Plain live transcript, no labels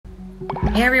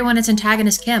Hey everyone, it's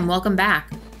AntagonistKim. Welcome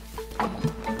back.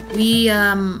 We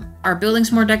are building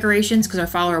some more decorations because our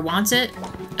follower wants it.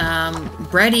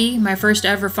 Brady, my first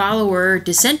ever follower,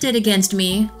 dissented against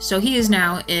me, so he is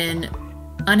now in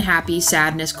unhappy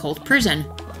sadness cult prison.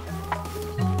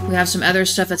 We have some other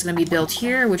stuff that's going to be built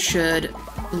here, which should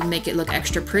make it look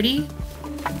extra pretty.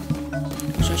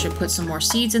 So I should put some more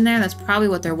seeds in there. That's probably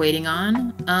what they're waiting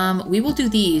on. We will do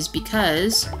these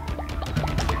because...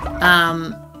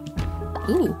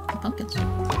 ooh, pumpkins.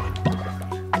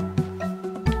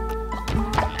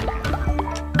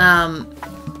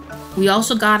 We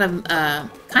also got a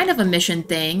kind of a mission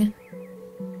thing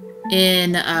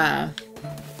in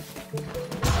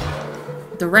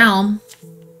the realm,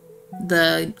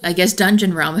 I guess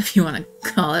dungeon realm, if you want to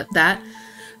call it that.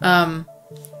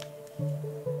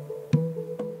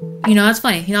 You know, that's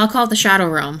funny. You know, I'll call it the Shadow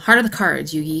Realm. Heart of the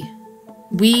Cards, Yugi.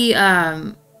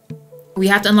 We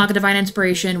have to unlock a divine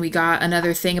inspiration. We got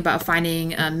another thing about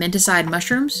finding minticide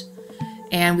mushrooms.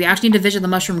 And we actually need to visit the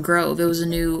Mushroom Grove. It was a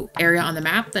new area on the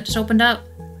map that just opened up.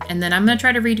 And then I'm going to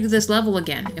try to redo this level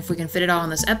again, if we can fit it all in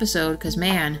this episode, because,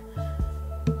 man,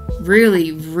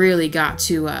 really, really got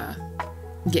to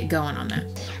get going on that.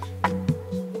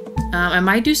 I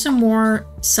might do some more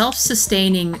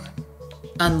self-sustaining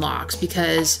unlocks,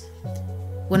 because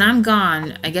when I'm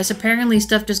gone, I guess apparently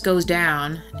stuff just goes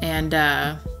down, and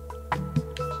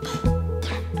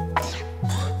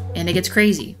it gets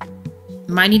crazy.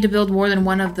 Might need to build more than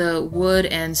one of the wood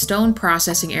and stone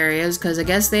processing areas, because I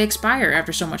guess they expire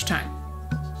after so much time.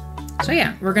 So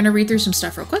yeah, we're going to read through some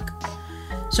stuff real quick.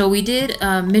 So we did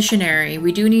missionary.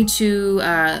 We do need to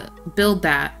build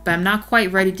that, but I'm not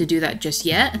quite ready to do that just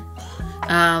yet.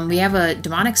 We have a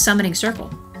demonic summoning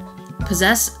circle.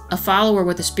 Possess a follower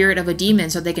with the spirit of a demon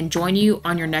so they can join you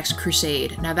on your next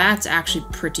crusade. Now that's actually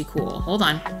pretty cool. Hold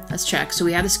on, let's check. So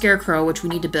we have the scarecrow, which we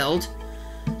need to build.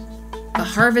 A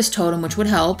harvest totem, which would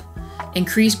help.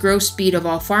 Increase growth speed of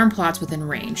all farm plots within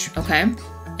range. Okay.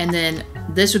 And then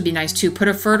this would be nice too. Put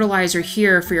a fertilizer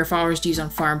here for your followers to use on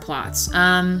farm plots.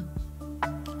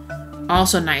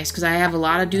 Also nice, because I have a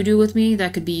lot of doo-doo with me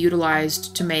that could be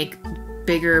utilized to make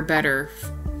bigger, better,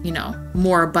 you know,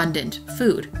 more abundant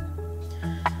food.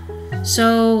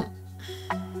 So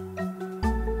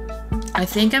I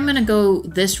think I'm gonna go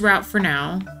this route for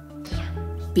now,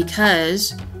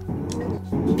 because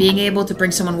being able to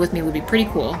bring someone with me would be pretty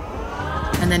cool.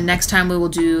 And then next time we will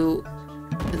do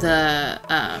the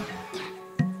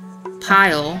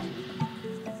pile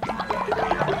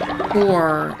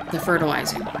for the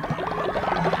fertilizing.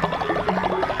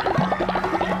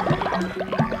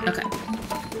 Okay.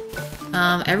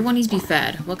 Everyone needs to be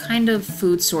fed. What kind of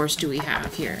food source do we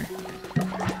have here?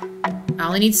 I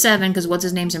only need 7 because what's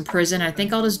his name's in prison. I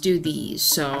think I'll just do these,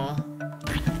 so...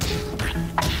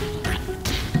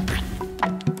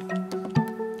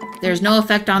 There's no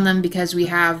effect on them because we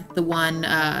have the one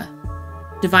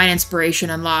divine inspiration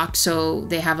unlocked, so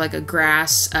they have like a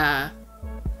grass,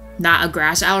 not a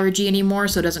grass allergy anymore,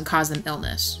 so it doesn't cause them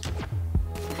illness.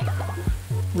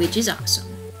 Which is awesome.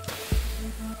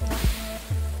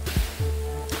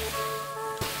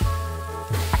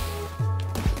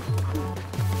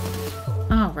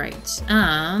 Alright,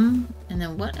 and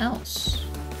then what else?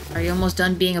 Are you almost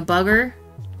done being a bugger?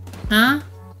 Huh?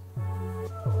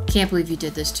 Can't believe you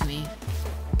did this to me.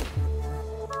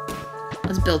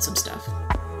 Let's build some stuff.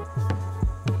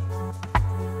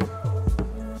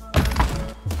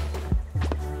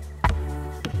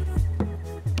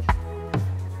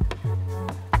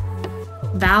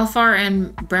 Valfar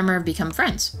and Bremer become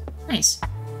friends. Nice.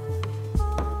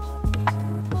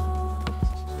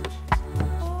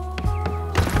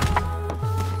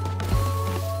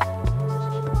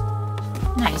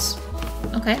 Nice.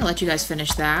 Okay, I'll let you guys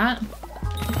finish that.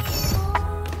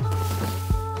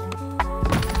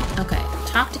 Okay,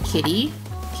 talk to Kitty.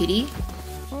 Kitty?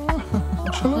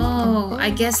 Oh, I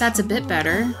guess that's a bit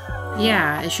better.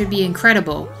 Yeah, it should be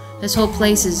incredible. This whole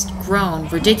place is grown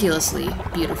ridiculously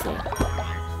beautiful.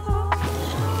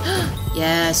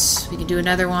 Yes, we can do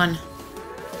another one.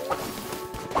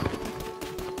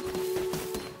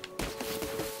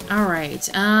 Alright,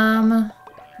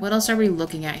 what else are we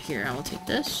looking at here? I will take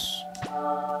this.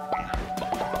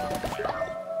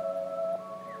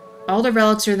 All the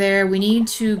relics are there. We need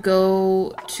to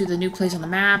go to the new place on the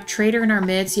map. Traitor in our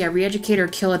midst. Yeah, re-educate or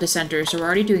kill a dissenter. So we're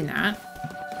already doing that.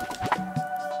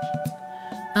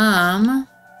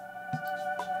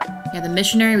 Yeah, the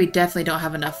missionary we definitely don't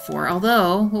have enough for.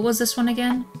 Although, what was this one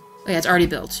again? Oh yeah, it's already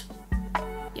built.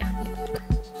 Yeah.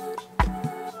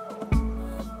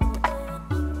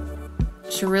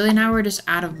 So really now we're just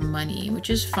out of money, which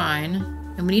is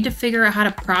fine. And we need to figure out how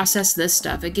to process this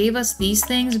stuff. It gave us these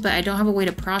things, but I don't have a way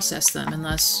to process them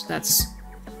unless that's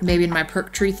maybe in my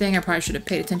perk tree thing. I probably should have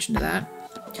paid attention to that.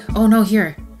 Oh no,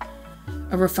 here.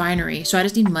 A refinery. So I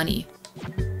just need money.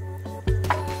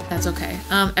 That's okay.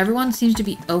 Everyone seems to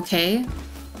be okay.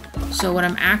 So what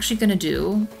I'm actually gonna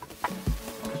do...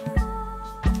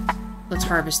 Let's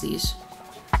harvest these.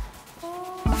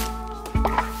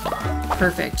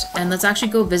 Perfect. And let's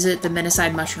actually go visit the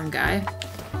Menacide mushroom guy.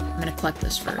 I'm gonna collect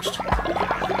this first.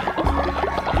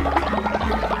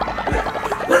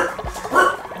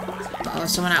 Oh,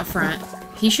 someone out front.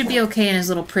 He should be okay in his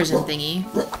little prison thingy.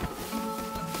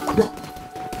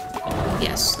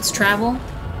 Yes, let's travel.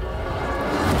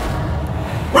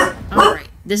 Alright,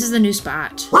 this is the new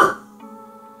spot.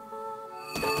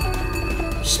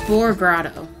 Spore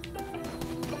Grotto.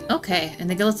 Okay,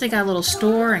 and looks like got a little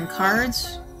store and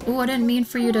cards. Ooh, I didn't mean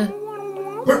for you to...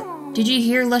 Did you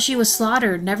hear Lushy was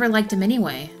slaughtered? Never liked him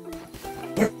anyway.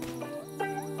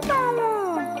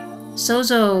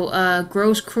 Sozo,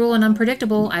 grows cruel and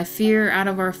unpredictable. I fear out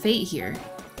of our fate here.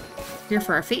 Fear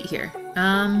for our fate here.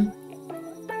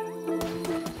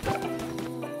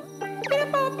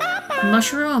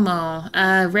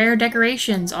 Mushroomo. Rare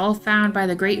decorations, all found by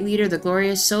the great leader, the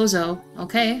glorious Sozo.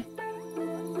 Okay.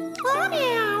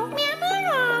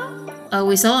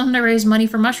 We sell them to raise money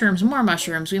for mushrooms. More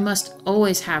mushrooms. We must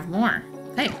always have more.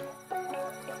 Okay.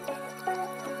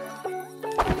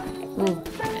 Ooh.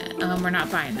 We're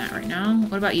not buying that right now.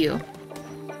 What about you?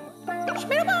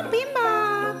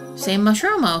 Same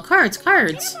mushroomo. Cards,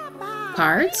 cards.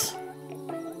 Cards?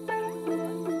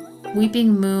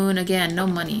 Weeping Moon. Again, no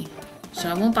money. So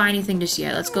I won't buy anything just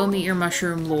yet. Let's go meet your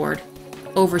mushroom lord.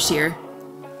 Overseer.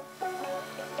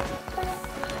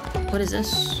 What is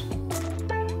this?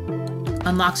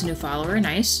 Unlocks a new follower.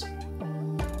 Nice.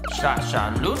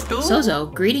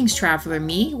 Sozo. Greetings, traveler.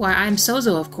 Me? Why, I'm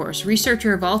Sozo, of course.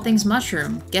 Researcher of all things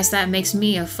mushroom. Guess that makes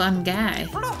me a fun guy.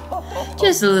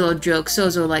 Just a little joke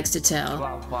Sozo likes to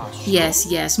tell. Yes,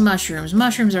 yes, mushrooms.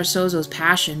 Mushrooms are Sozo's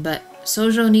passion, but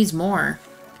Sozo needs more.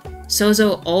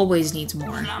 Sozo always needs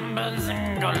more.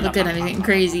 Look at him, he's getting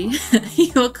crazy.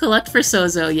 You'll collect for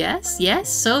Sozo, yes? Yes?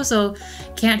 Sozo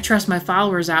can't trust my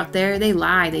followers out there. They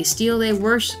lie, they steal, they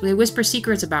whisper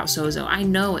secrets about Sozo. I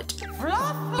know it.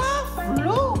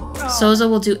 Sozo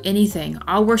will do anything.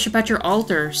 I'll worship at your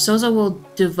altar. Sozo will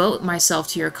devote myself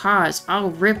to your cause.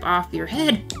 I'll rip off your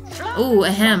head. Oh,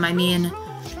 ahem, I mean...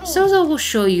 Sozo will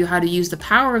show you how to use the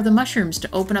power of the mushrooms to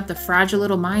open up the fragile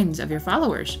little minds of your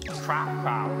followers.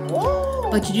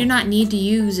 But you do not need to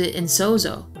use it in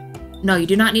Sozo. No, you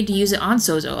do not need to use it on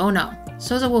Sozo. Oh no.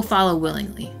 Sozo will follow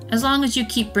willingly. As long as you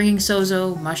keep bringing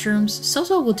Sozo mushrooms,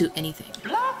 Sozo will do anything.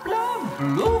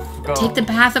 Take the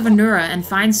path of Anura and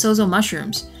find Sozo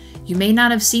mushrooms. You may not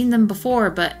have seen them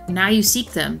before, but now you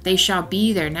seek them. They shall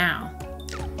be there now.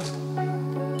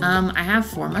 I have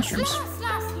 4 mushrooms.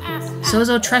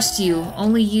 Sozo trusts you.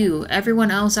 Only you.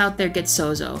 Everyone else out there gets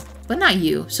Sozo. But not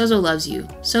you. Sozo loves you.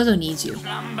 Sozo needs you.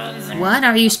 What?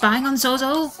 Are you spying on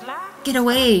Sozo? Get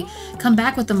away. Come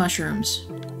back with the mushrooms.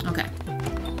 Okay.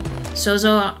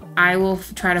 Sozo, I will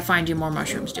try to find you more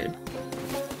mushrooms, dude.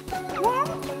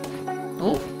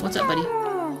 Oh, what's up, buddy?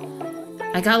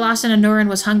 I got lost in Anura and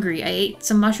was hungry. I ate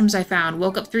some mushrooms I found.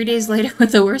 Woke up 3 days later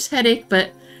with the worst headache,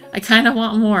 but I kind of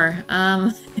want more.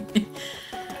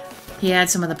 He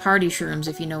had some of the party shrooms,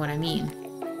 if you know what I mean.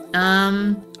 I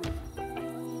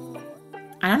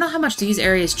don't know how much these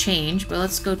areas change, but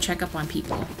let's go check up on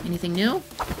people. Anything new?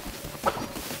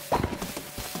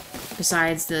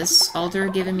 Besides this altar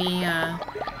giving me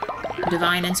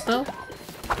divine inspo?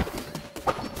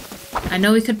 I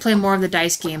know we could play more of the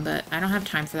dice game, but I don't have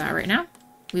time for that right now.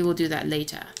 We will do that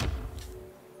later.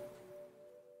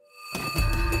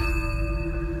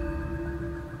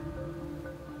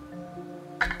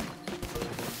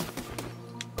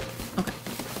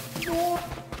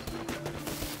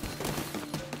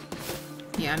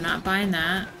 Yeah, I'm not buying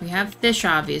that. We have fish,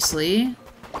 obviously.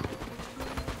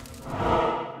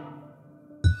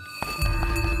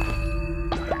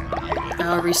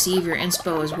 I'll receive your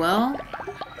inspo as well.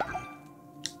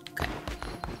 Okay.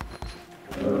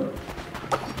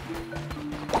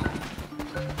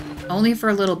 Only for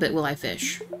a little bit will I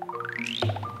fish.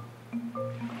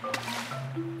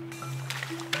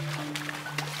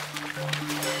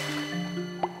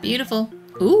 Beautiful.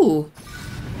 Ooh.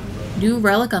 New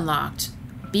relic unlocked.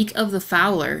 Beak of the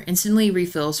Fowler. Instantly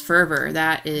refills fervor.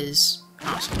 That is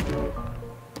awesome.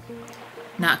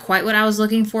 Not quite what I was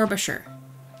looking for, but sure.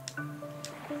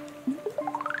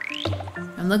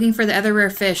 I'm looking for the other rare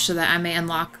fish so that I may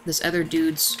unlock this other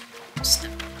dude's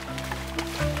stuff.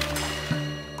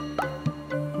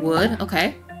 Wood,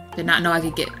 okay. Did not know I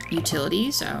could get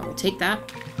utilities, so I'll take that.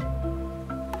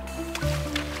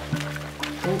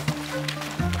 Oh.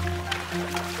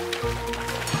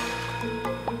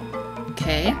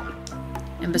 Okay.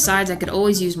 And besides, I could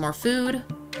always use more food,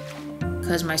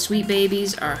 because my sweet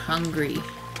babies are hungry.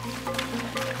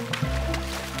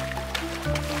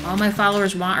 All my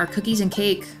followers want are cookies and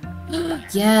cake.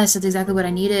 Yes, that's exactly what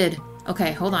I needed.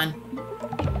 Okay, hold on.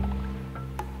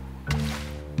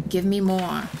 Give me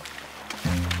more.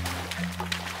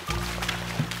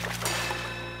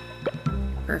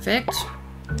 Perfect.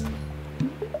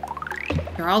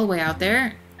 They're all the way out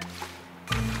there.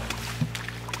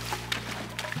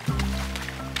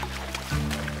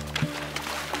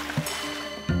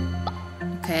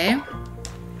 Okay.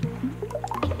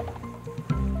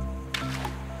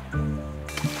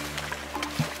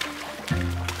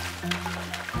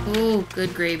 Oh,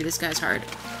 good gravy. This guy's hard.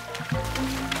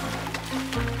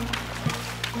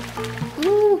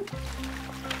 Ooh.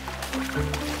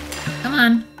 Come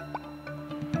on.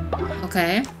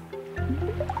 Okay.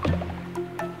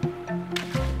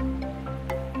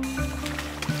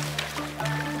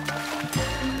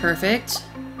 Perfect.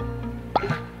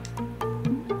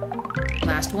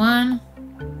 Last one.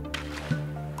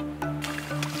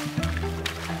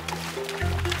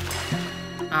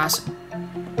 Awesome.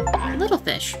 Little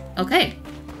fish. Okay.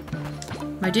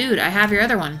 My dude, I have your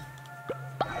other one.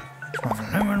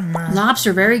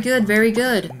 Lobster, very good, very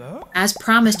good. As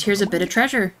promised, here's a bit of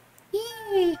treasure.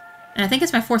 Yay! And I think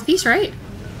it's my 4th piece, right?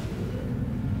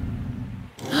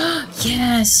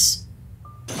 Yes!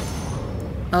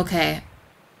 Okay.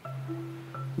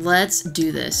 Let's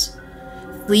do this.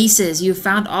 Fleeces. You've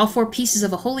found all 4 pieces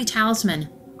of a holy talisman.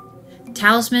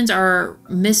 Talismans are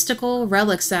mystical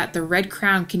relics that the Red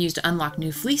Crown can use to unlock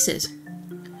new fleeces.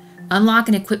 Unlock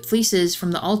and equip fleeces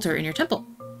from the altar in your temple.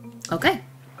 Okay.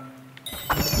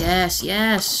 Yes,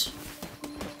 yes.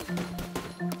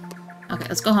 Okay,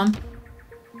 let's go home.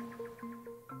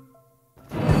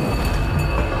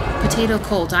 Potato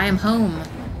Colt, I am home.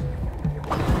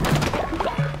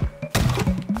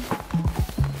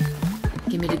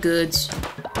 Give me the goods.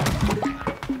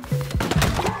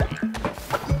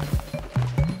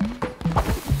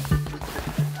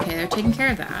 Okay, they're taking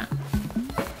care of that.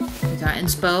 We got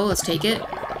inspo, let's take it.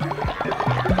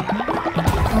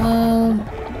 Oh,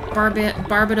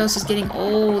 Barbados is getting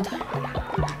old.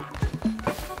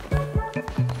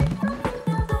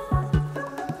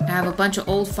 I have a bunch of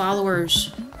old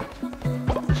followers.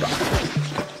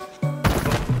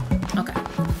 Okay.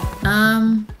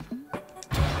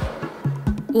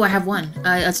 Oh, I have one.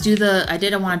 Let's do the... I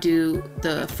didn't want to do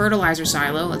the fertilizer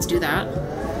silo. Let's do that.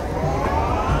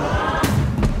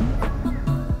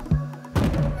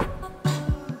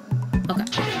 Okay.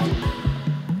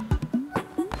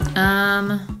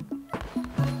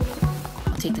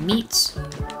 I'll take the meats.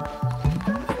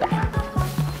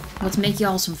 Let's make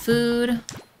y'all some food.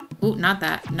 Ooh, not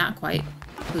that. Not quite.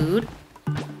 Food.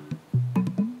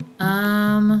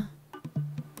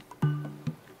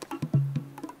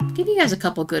 Give you guys a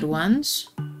couple good ones.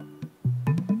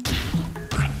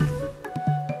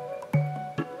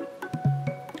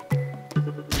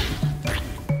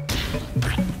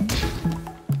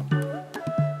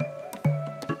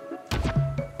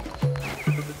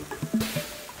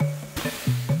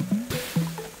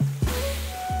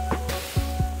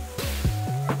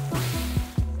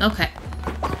 Okay.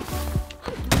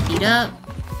 Eat up.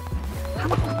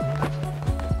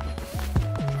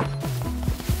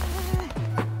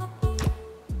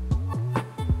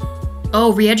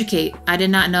 Oh, re-educate. I did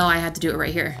not know I had to do it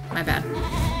right here. My bad.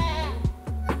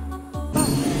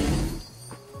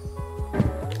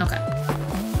 Okay.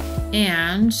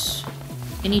 And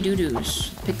any doo-doos.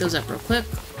 Pick those up real quick.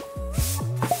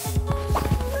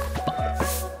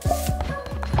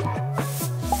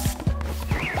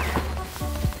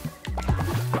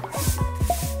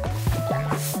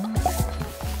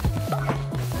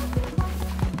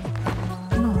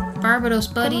 Barbados,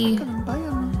 buddy.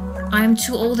 I am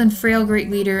too old and frail, great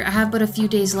leader. I have but a few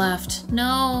days left.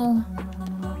 No.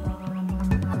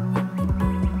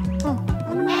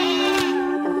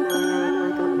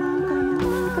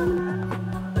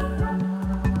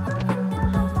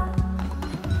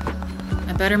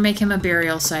 I better make him a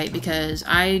burial site because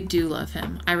I do love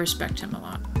him. I respect him a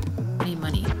lot. I need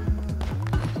money.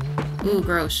 Ooh,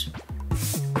 gross.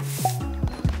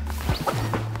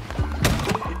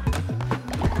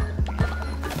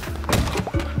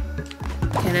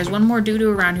 Okay, there's one more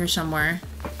doo-doo around here somewhere.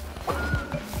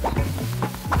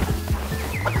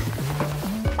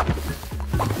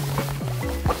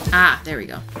 Ah, there we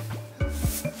go.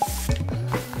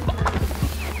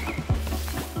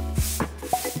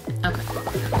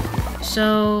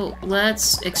 So,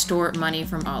 let's extort money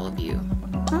from all of you.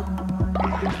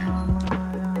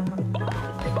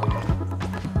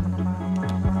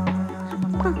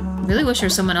 Really wish there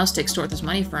was someone else to extort this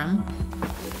money from.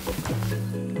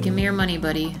 Give me your money,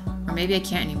 buddy. Or maybe I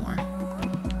can't anymore.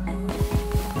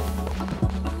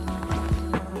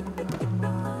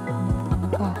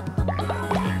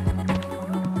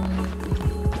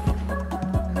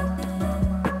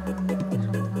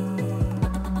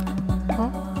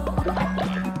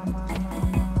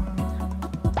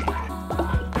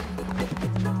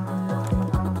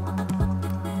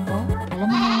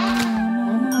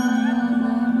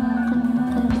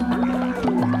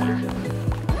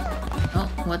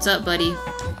 What's up, buddy?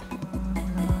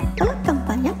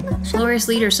 Glorious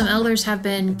leader, some elders have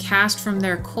been cast from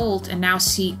their cult and now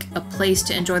seek a place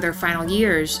to enjoy their final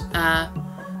years.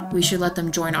 We should let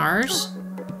them join ours?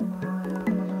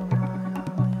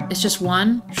 It's just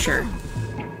one? Sure.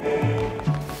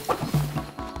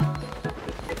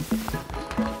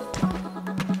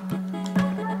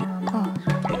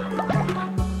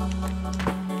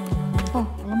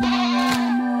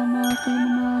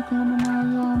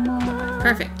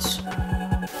 Perfect.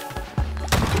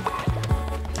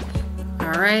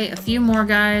 Alright, a few more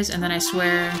guys, and then I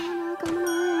swear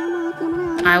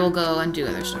I will go and do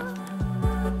other stuff.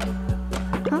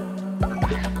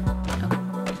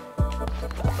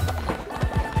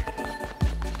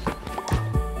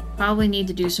 Probably need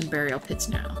to do some burial pits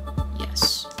now.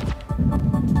 Yes.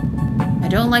 I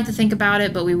don't like to think about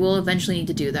it, but we will eventually need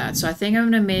to do that. So I think I'm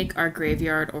going to make our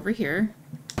graveyard over here.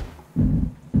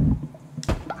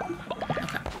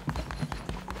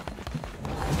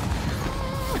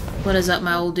 What is up,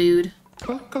 my old dude?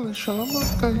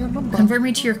 Convert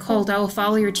me to your cult. I will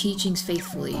follow your teachings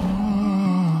faithfully.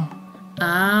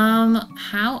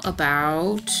 How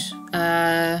about,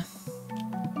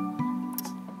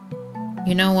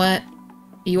 you know what?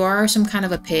 You are some kind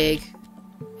of a pig,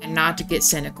 and not to get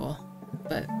cynical,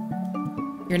 but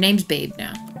your name's Babe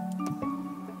now.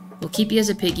 We'll keep you as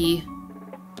a piggy,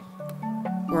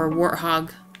 or a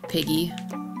warthog piggy.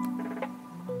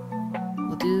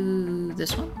 We'll do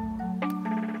this one.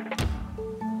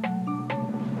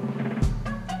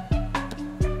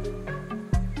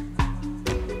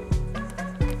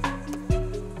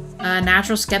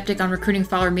 Natural skeptic on recruiting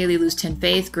follower immediately lose 10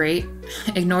 faith. Great.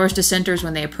 Ignores dissenters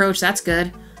when they approach. That's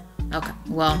good. Okay,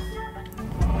 well.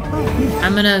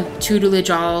 I'm gonna tutelage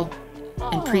y'all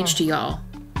and preach to y'all.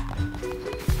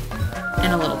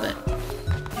 In a little bit.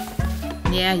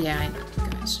 Yeah, I know,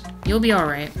 guys. You'll be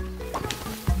alright.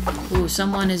 Ooh,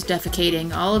 someone is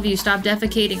defecating. All of you, stop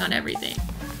defecating on everything.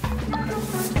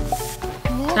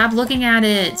 Stop looking at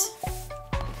it!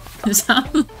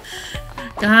 Stop.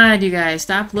 God, you guys,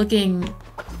 stop looking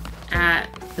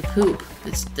at the poop.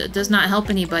 It does not help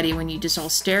anybody when you just all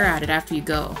stare at it after you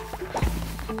go.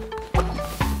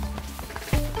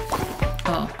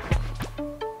 Oh.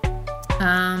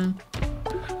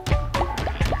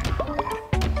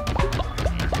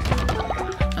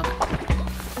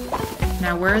 Okay.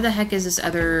 Now, where the heck is this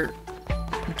other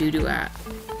doo-doo at?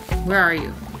 Where are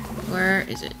you? Where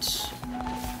is it?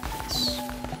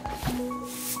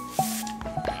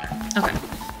 Okay.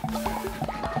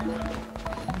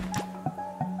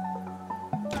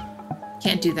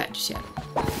 Can't do that just yet.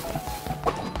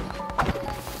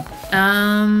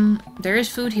 There is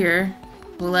food here.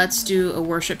 Well, let's do a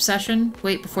worship session.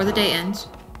 Wait, before the day ends.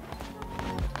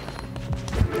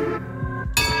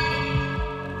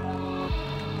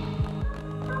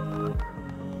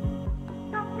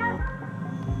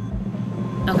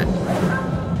 Okay.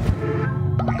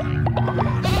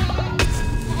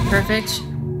 Perfect.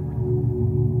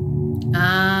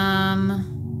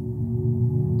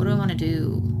 What do I want to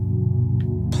do?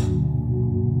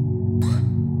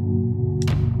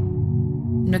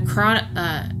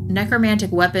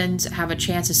 Necromantic weapons have a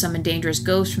chance to summon dangerous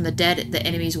ghosts from the dead. The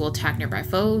enemies will attack nearby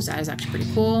foes. That is actually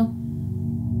pretty cool.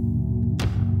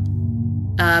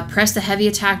 Press the heavy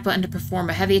attack button to perform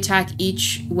a heavy attack.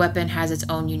 Each weapon has its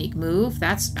own unique move.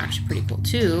 That's actually pretty cool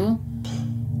too.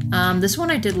 This one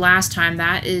I did last time.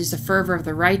 That is the Fervor of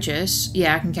the Righteous.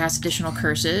 Yeah, I can cast additional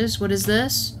curses. What is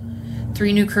this?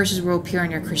 3 new curses will appear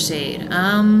on your crusade.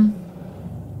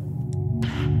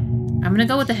 I'm gonna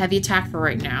go with the heavy attack for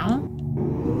right now.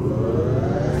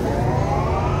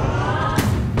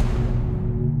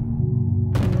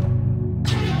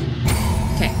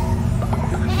 Okay.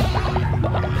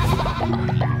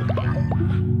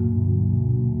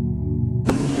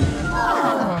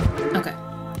 Okay.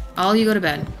 All you go to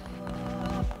bed.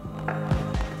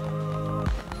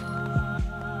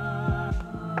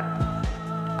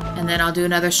 And then I'll do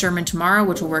another sermon tomorrow,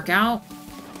 which will work out.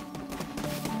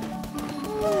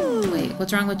 Wait,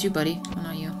 what's wrong with you, buddy? Oh,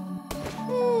 not you.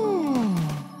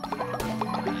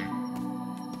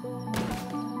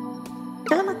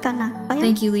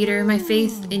 Thank you, leader. My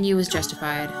faith in you is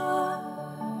justified.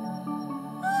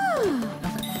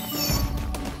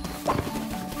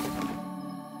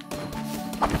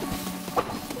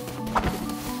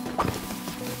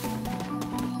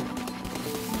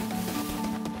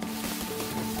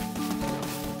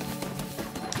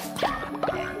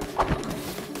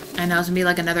 I know, it's gonna be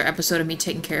like another episode of me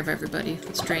taking care of everybody.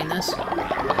 Let's drain this.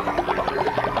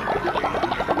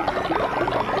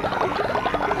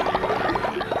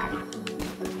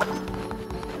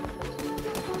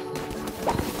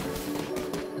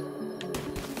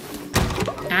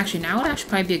 Actually, now would actually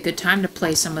probably be a good time to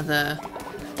play some of the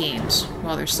games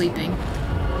while they're sleeping.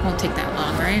 Won't take that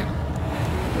long, right?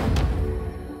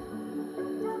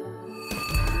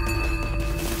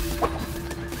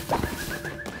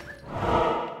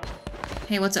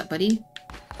 Hey, what's up, buddy?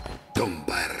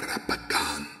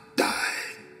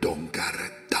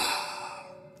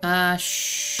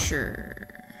 Sure.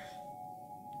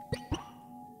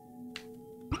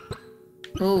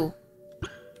 Oh.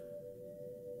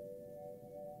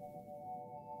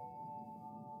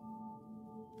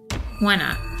 Why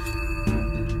not?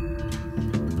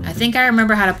 I think I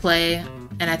remember how to play,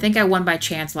 and I think I won by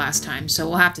chance last time, so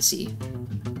we'll have to see.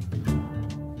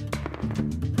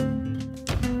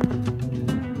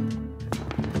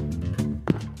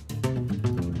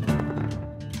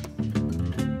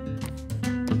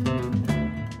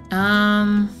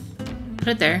 Put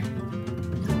it there.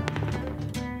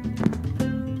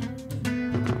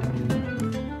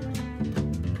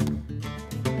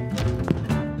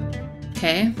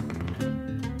 Okay.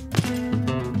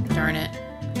 Darn it.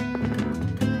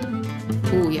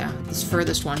 Ooh, yeah. This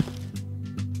furthest one.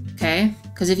 Okay.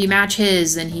 Because if you match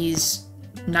his, then he's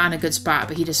not in a good spot,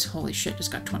 but he just, holy shit,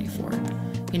 just got 24.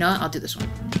 You know what? I'll do this one.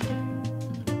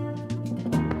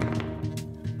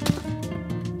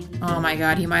 Oh my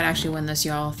god, he might actually win this,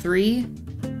 y'all. 3.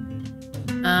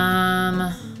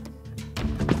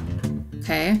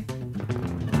 Okay.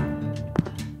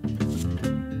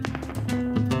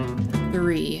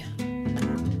 3.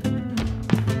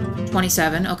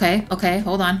 27. Okay, okay,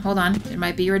 hold on, hold on. There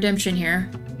might be redemption here.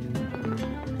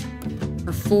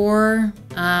 For 4,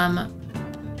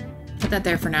 put that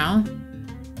there for now.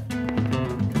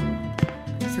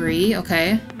 3,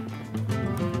 okay.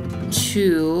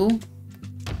 2.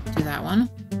 Do that one.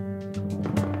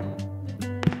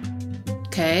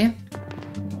 Okay.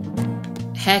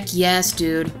 Heck yes,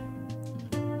 dude.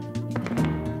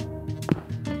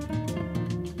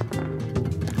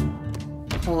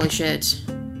 Holy shit.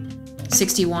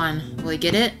 61. Will he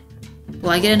get it? Will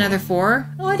I get another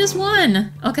 4? Oh, I just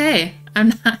won! Okay. I'm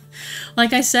not...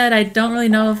 Like I said, I don't really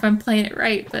know if I'm playing it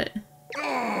right, but...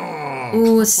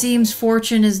 Ooh, it seems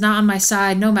fortune is not on my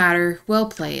side. No matter. Well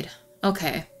played.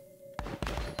 Okay.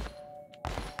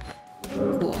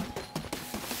 Cool.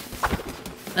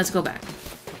 Let's go back.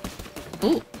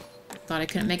 Ooh. Thought I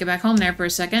couldn't make it back home there for a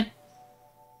second.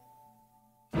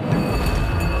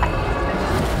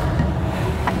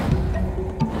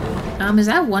 Is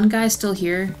that one guy still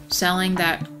here selling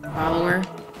that follower?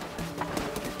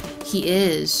 He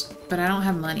is, but I don't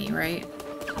have money, right?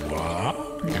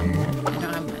 What? No, I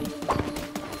don't have money.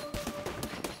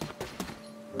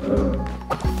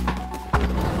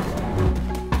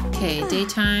 Okay,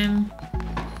 daytime.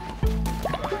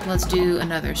 Let's do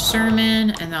another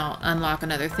sermon, and I'll unlock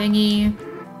another thingy.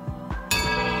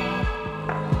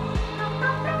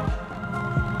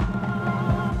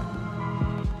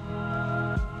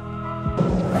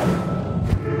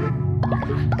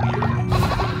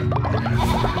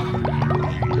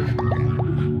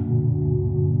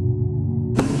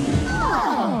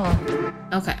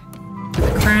 Okay.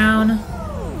 The crown.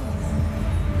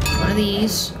 One of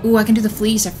these. Ooh, I can do the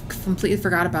fleece. I completely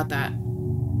forgot about that.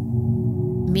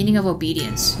 Meaning of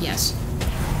obedience. Yes.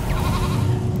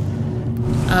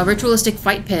 Ritualistic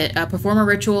fight pit. Perform a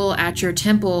ritual at your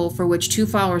temple for which 2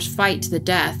 followers fight to the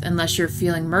death unless you're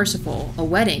feeling merciful. A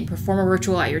wedding. Perform a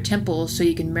ritual at your temple so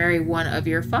you can marry one of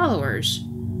your followers.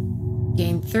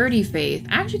 Gain 30 faith.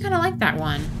 I actually kind of like that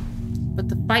one. But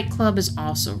the fight club is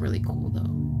also really cool, though.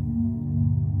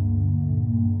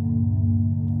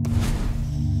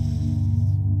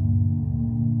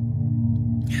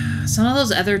 Some of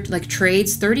those other, like,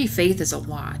 trades, 30 faith is a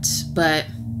lot, but...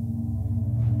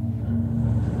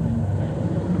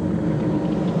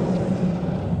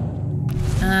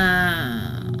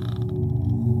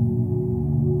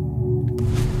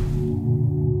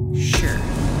 Sure.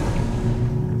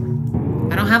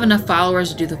 I don't have enough followers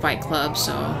to do the fight club,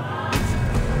 so...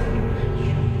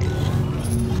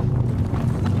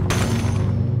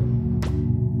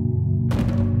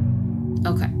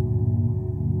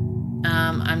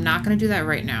 not going to do that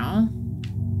right now.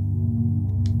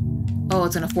 Oh,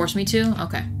 it's going to force me to?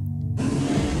 Okay.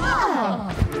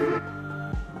 I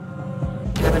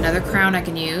have another crown I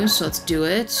can use, so let's do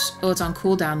it. Oh, it's on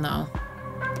cooldown, though.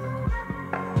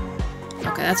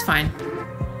 Okay, that's fine.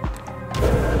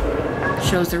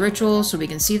 Shows the rituals so we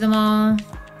can see them all.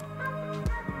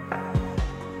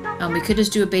 We could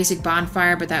just do a basic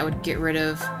bonfire, but that would get rid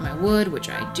of my wood, which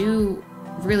I do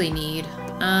really need.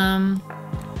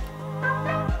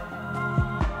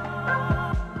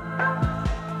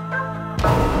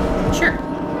 Sure.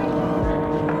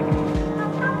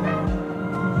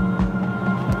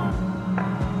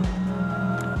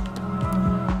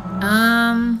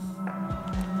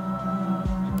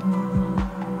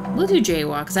 We'll do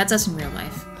JWa, because that's us in real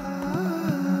life.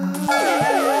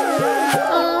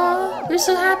 Oh, we're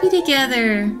so happy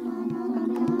together.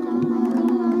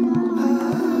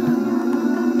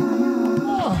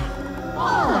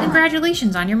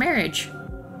 Congratulations on your marriage.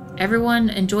 Everyone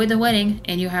enjoyed the wedding,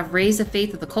 and you have raised the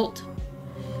faith of the cult.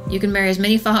 You can marry as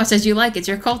many followers as you like. It's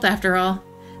your cult after all.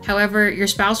 However, your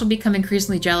spouse will become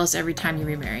increasingly jealous every time you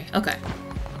remarry. Okay.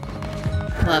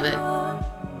 Love it.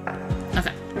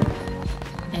 Okay.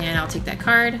 And I'll take that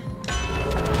card.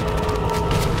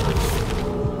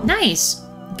 Nice!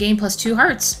 Gain +2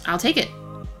 hearts. I'll take it.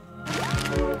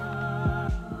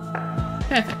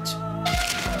 Perfect.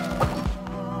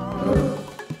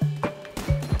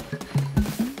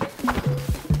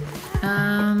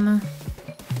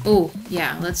 Oh,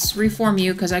 yeah, let's reform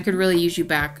you, because I could really use you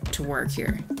back to work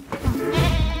here.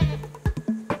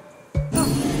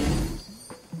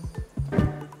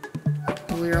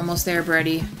 We're almost there,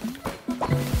 Brady.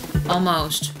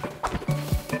 Almost.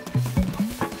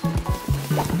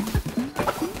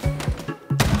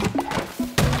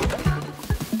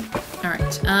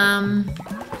 Alright, I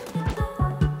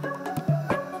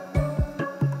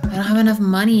don't have enough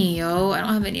money, yo. I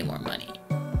don't have any more money.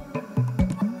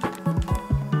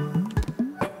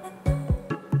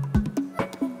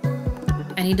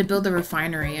 I need to build the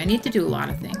refinery. I need to do a lot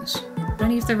of things. I don't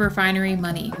need the refinery.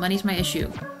 Money. Money's my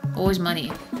issue. Always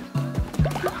money.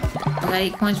 I got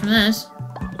 8 coins from this.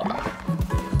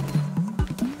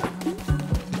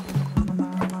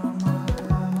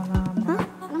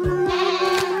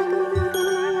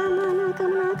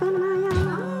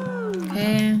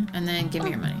 Okay, and then give me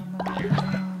your money.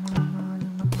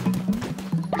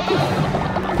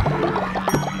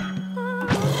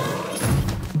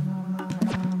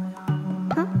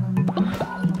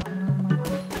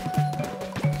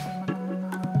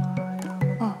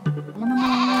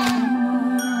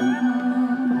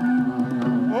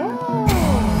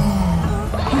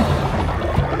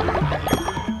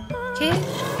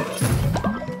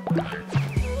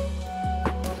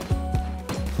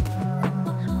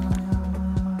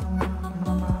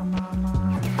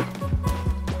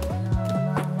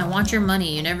 Your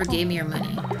money. You never gave me your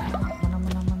money.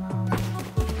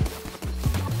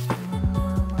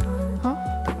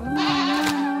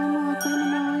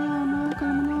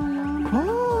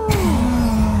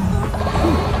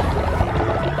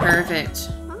 Perfect.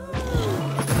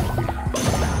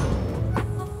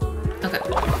 Okay.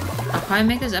 I'll probably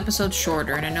make this episode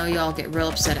shorter, and I know y'all get real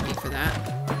upset at me for that.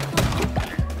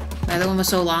 The other one was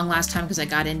so long last time because I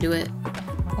got into it.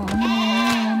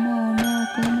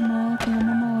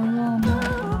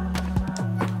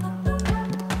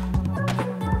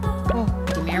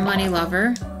 Money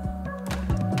lover,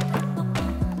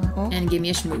 and give me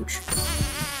a smooch.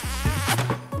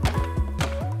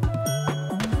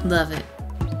 Love it.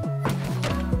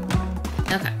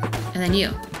 Okay, and then you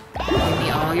give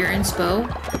me all your inspo.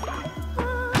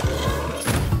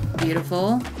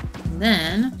 Beautiful. And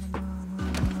then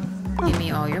give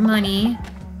me all your money,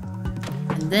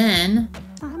 and then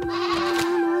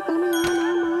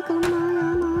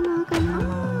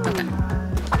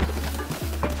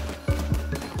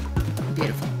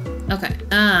okay,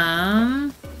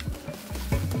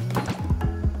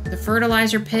 the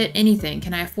fertilizer pit, anything.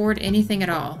 Can I afford anything at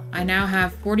all? I now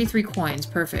have 43 coins.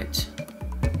 Perfect.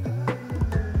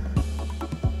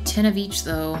 10 of each,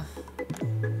 though.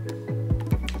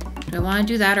 Do I want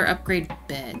to do that or upgrade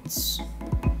beds?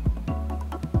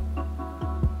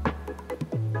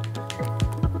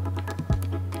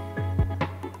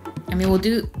 I mean, we'll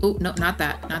do... Oh, no, not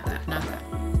that. Not that. Not that.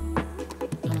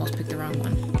 Almost picked the wrong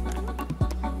one.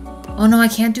 Oh no, I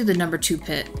can't do the number 2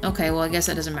 pit. Okay, well I guess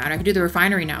that doesn't matter. I can do the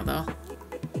refinery now though.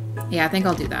 Yeah, I think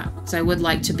I'll do that. Because I would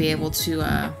like to be able to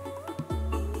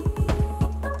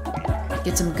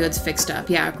get some goods fixed up.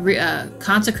 Yeah,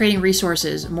 consecrating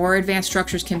resources. More advanced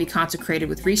structures can be consecrated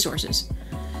with resources.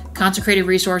 Consecrated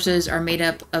resources are made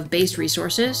up of base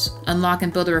resources. Unlock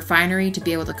and build a refinery to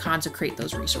be able to consecrate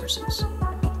those resources.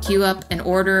 Queue up an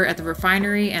order at the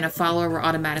refinery and a follower will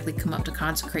automatically come up to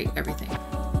consecrate everything.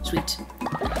 Sweet.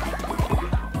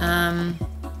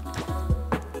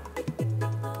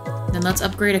 Then let's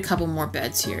upgrade a couple more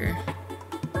beds here.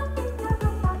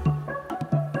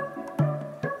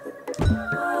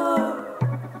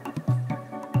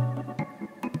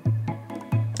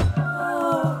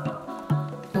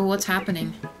 Oh, what's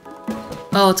happening?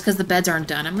 Oh, it's because the beds aren't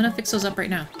done. I'm gonna fix those up right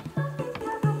now.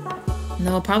 And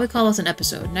then we'll probably call this an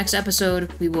episode. Next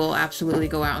episode, we will absolutely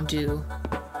go out and do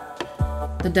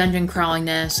the dungeon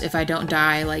crawlingness if I don't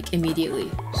die, like,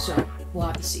 immediately. So, we'll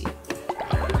have to see.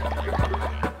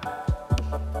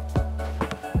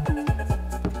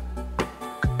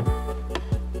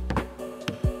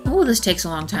 Oh, this takes a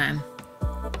long time.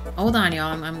 Hold on,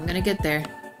 y'all. I'm gonna get there.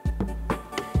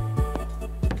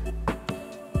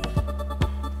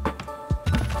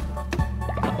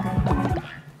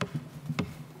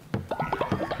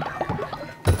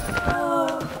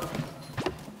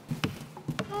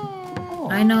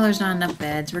 I know there's not enough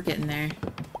beds. We're getting there.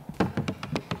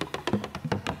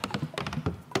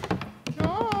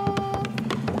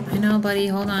 I know, buddy.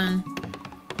 Hold on.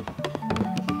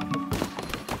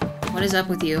 What is up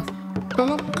with you?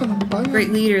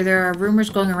 Great leader, there are rumors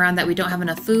going around that we don't have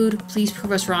enough food. Please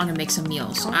prove us wrong and make some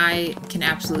meals. I can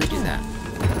absolutely do that.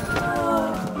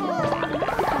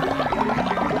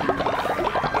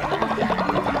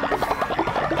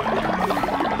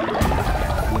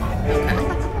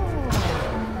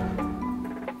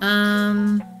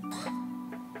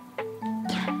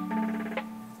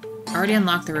 Already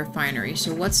unlocked the refinery,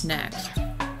 so what's next?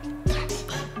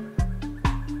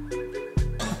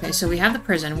 Okay, so we have the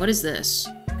prison. What is this?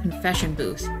 Confession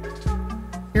booth.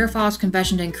 Hear a follower's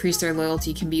confession to increase their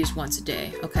loyalty can be used once a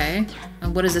day. Okay.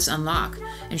 And what does this unlock?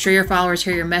 Ensure your followers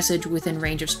hear your message within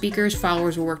range of speakers.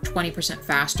 Followers will work 20%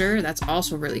 faster. That's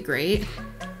also really great.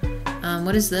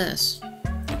 What is this?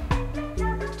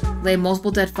 Lay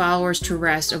multiple dead followers to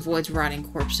rest. Avoids rotting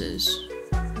corpses.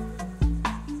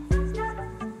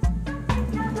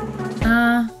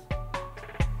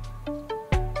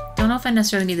 Don't know if I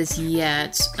necessarily need this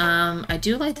yet. I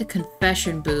do like the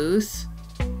confession booth.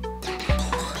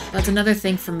 That's another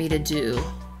thing for me to do.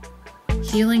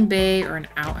 Healing bay or an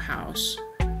outhouse.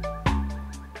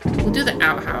 We'll do the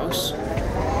outhouse.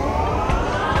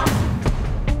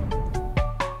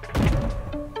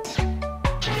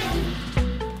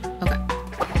 Okay.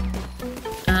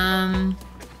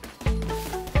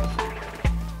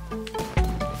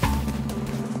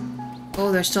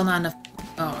 Oh, there's still not enough.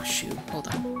 Oh, shoot. Hold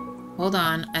on. Hold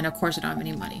on. And of course I don't have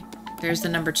any money. There's the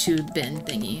number 2 bin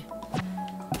thingy.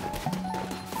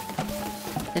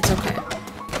 It's okay.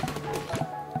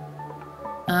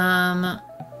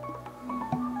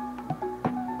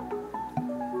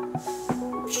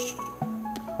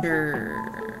 Sure.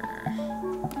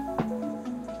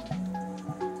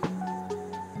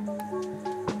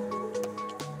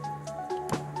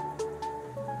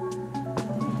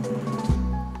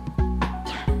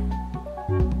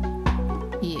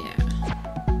 Yeah.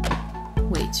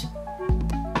 Wait.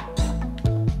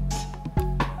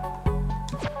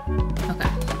 Okay.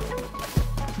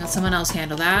 Let someone else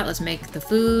handle that. Let's make the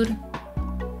food.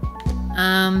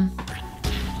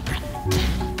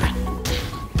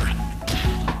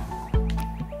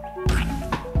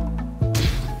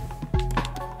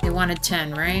 They wanted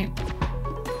 10, right?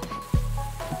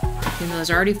 Even though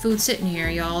there's already food sitting here,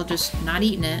 y'all just not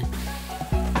eating it.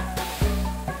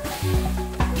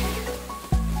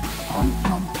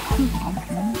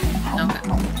 Okay.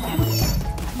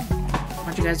 Why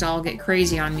don't you guys all get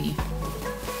crazy on me?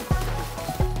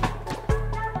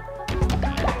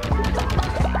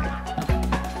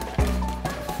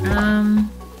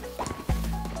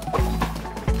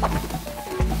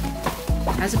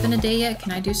 Has it been a day yet?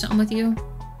 Can I do something with you?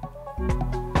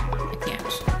 I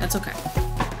can't. That's okay.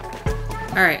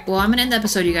 Alright, well, I'm gonna end the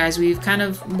episode, you guys. We've kind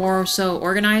of more so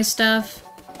organized stuff.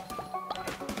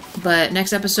 But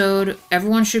next episode,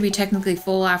 everyone should be technically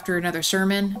full after another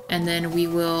sermon. And then we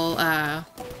will,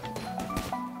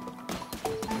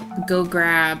 go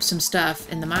grab some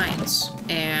stuff in the mines.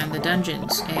 And the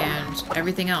dungeons. And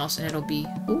everything else. And it'll be...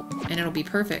 Ooh, and it'll be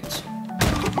perfect.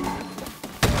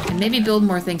 And maybe build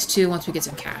more things too once we get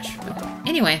some cash. But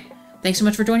anyway, thanks so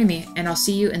much for joining me, and I'll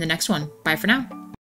see you in the next one. Bye for now.